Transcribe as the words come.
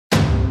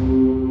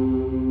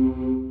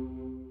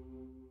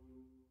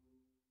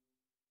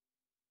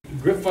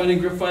grip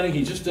fighting,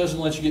 he just doesn't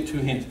let you get two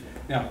hands.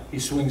 Now, he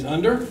swings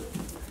under,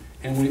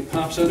 and when he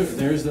pops under,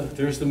 there's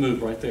the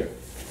move right there.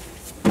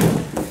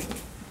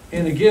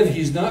 And again,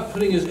 he's not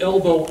putting his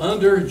elbow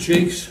under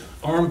Jake's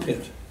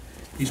armpit.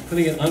 He's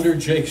putting it under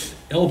Jake's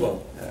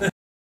elbow.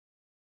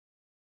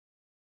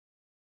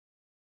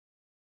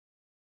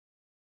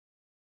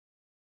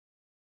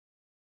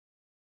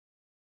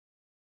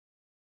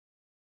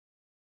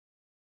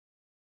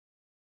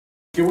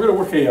 Okay, we're going to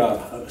work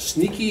a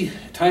sneaky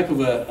type of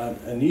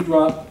a knee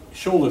drop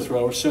shoulder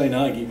throw, or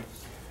seoi-nage.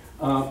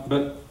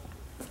 But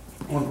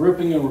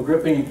we're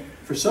gripping.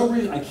 For some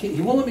reason,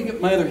 he won't let me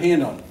get my other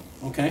hand on him,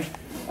 okay?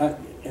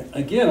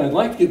 Again, I'd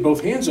like to get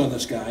both hands on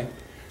this guy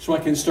so I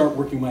can start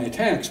working my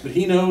attacks, but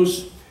he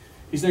knows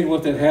he's not going to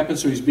let that happen,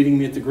 so he's beating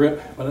me at the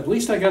grip. But at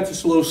least I got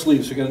this low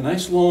sleeve, so I got a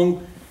nice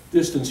long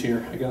distance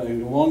here. I got a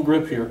long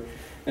grip here.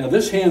 Now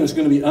this hand is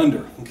going to be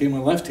under, okay? My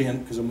left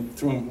hand, because I'm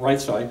throwing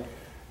right side,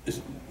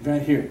 is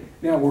right here.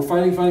 Now we're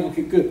fighting,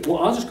 okay, good. Well,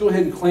 I'll just go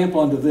ahead and clamp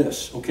onto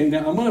this, okay?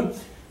 Now I'm going to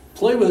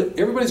play with it.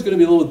 Everybody's going to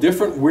be a little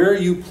different. Where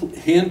you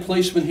hand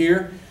placement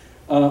here,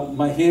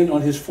 my hand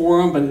on his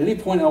forearm, but at any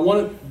point I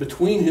want it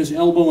between his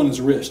elbow and his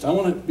wrist. I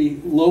want it to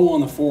be low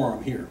on the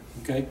forearm here,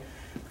 okay?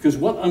 Because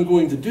what I'm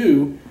going to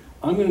do,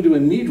 I'm going to do a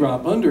knee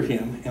drop under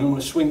him, and I'm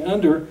going to swing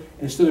under.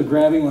 Instead of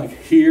grabbing like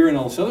here and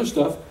all this other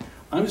stuff,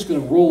 I'm just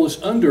going to roll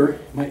this under,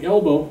 my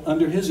elbow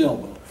under his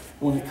elbow.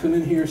 When I come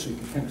in here, so you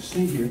can kind of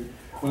see here,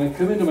 when I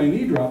come into my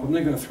knee drop, I'm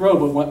not going to throw,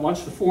 but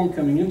watch the form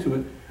coming into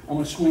it. I'm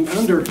going to swing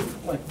under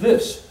like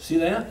this. See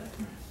that?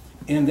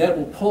 And that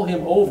will pull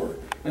him over.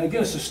 And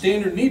again, it's a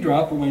standard knee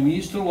drop where my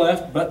knees to the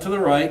left, butt to the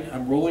right.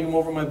 I'm rolling him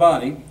over my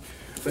body.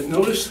 But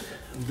notice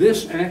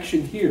this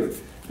action here.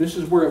 This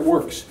is where it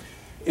works.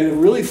 And it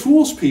really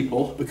fools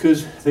people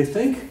because they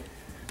think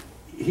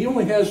he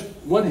only has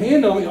one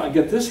hand on me. I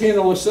get this hand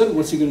all of a sudden.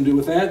 What's he going to do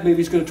with that? Maybe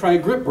he's going to try a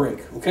grip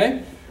break.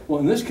 Okay? Well,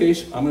 in this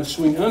case, I'm going to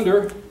swing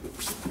under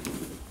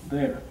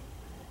there.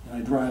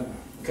 And I drive him.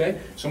 Okay?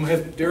 So I'm going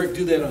to have Derek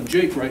do that on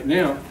Jake right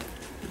now.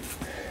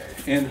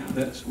 And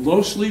that's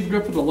low sleeve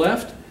grip with the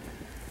left.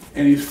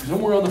 And he's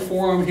somewhere on the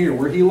forearm here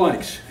where he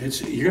likes.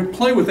 You're going to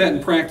play with that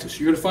in practice.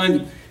 You're going to find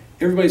that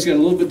everybody's got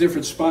a little bit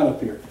different spot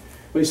up here.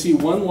 But you see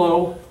one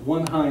low,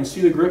 one high. And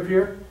see the grip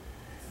here?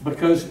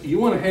 Because you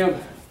want to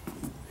have,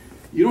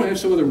 you don't have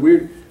some other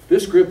weird,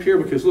 this grip here,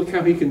 because look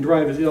how he can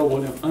drive his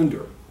elbow down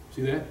under.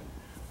 See that?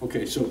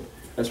 Okay, so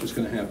that's what's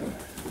going to happen.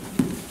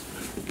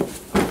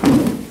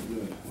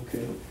 Good.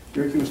 Okay.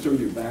 Derek, you want to start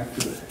with your back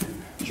to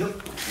the... Sure.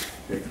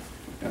 Okay.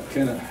 Now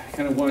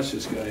kind of watch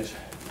this, guys.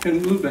 Kind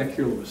of move back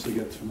here a little bit so you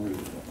get some room.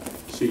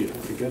 See it.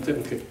 Okay, got that?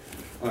 Okay.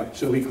 All right,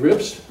 so he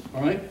grips,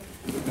 all right?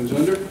 Comes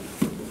under.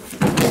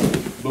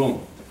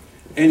 Boom.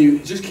 And you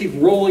just keep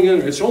rolling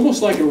under. It's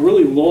almost like a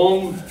really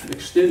long,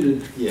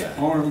 extended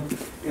arm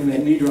in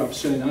that knee drop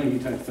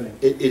seoi-nage type thing.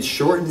 It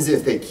shortens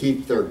if they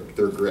keep their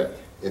grip.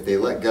 If they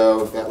let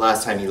go, that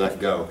last time you let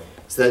go.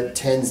 So that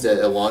tends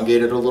to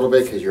elongate it a little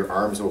bit because your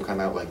arms will come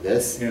out like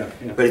this. Yeah.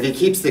 But if he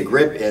keeps the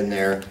grip in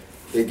there,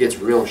 it gets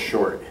real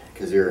short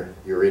because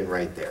you're in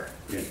right there.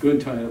 Yeah,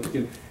 good tie up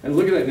again. And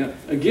look at that now.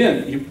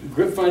 Again, you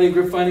grip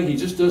fighting, he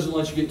just doesn't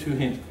let you get two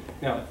hands.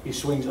 Now, he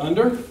swings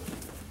under,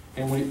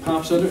 and when he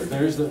pops under,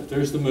 there's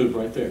the move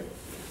right there.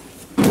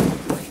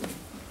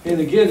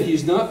 And again,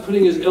 he's not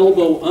putting his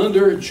elbow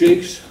under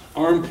Jake's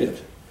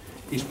armpit.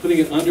 He's putting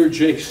it under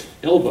Jake's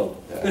elbow.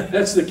 Yeah.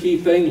 That's the key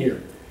thing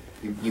here.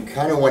 You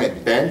kind of want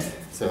it bent,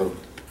 so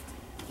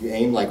you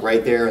aim like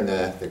right there in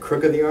the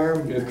crook of the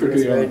arm. Yeah, the crook of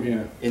the arm,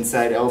 yeah.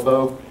 Inside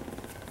elbow.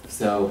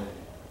 So,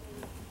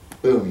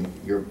 boom,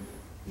 you're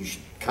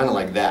kind of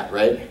like that,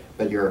 right?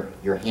 But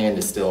your hand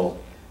is still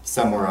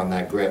somewhere on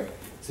that grip.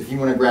 So if you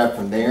want to grab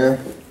from there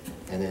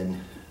and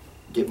then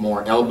get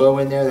more elbow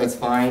in there, that's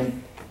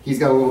fine. He's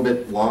got a little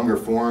bit longer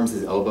forearms,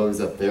 his elbow's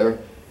up there.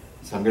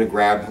 So I'm going to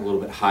grab a little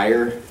bit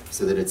higher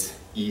so that it's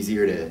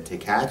easier to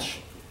catch,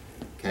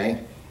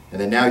 okay? And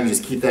then now you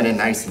just keep that in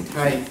nice and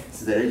tight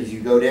so that as you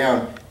go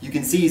down, you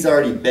can see he's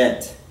already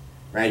bent,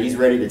 right? He's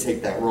ready to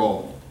take that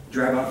roll.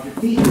 Drive off your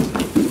feet,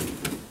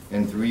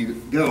 and through you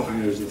go.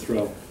 And there's the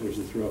throw, there's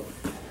the throw.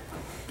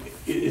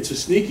 It's a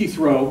sneaky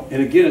throw,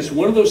 and again, it's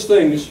one of those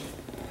things,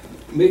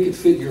 make it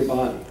fit your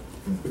body.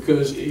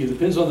 Because it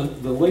depends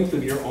on the length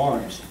of your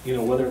arms,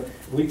 whether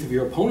the length of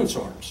your opponent's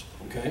arms,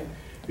 okay?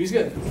 If he's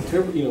got,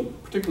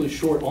 particularly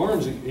short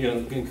arms,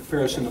 in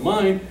comparison to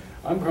mine,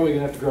 I'm probably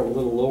gonna have to grab a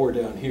little lower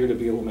down here to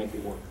be able to make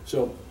it work.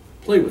 So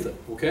play with it,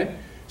 okay?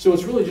 So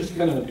it's really just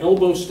kind of an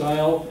elbow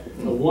style,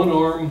 a one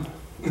arm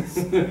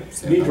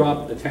knee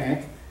drop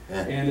attack,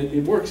 and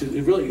it works.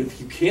 It really,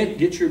 if you can't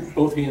get your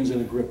both hands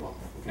in a grip on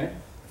it, okay?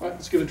 All right,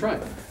 let's give it a try.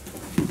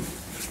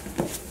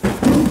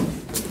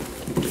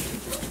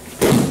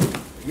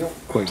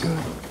 Quite good,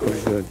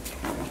 quite good.